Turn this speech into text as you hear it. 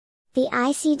The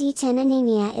ICD-10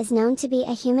 anemia is known to be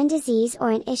a human disease or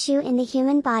an issue in the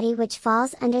human body which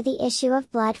falls under the issue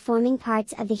of blood forming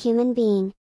parts of the human being.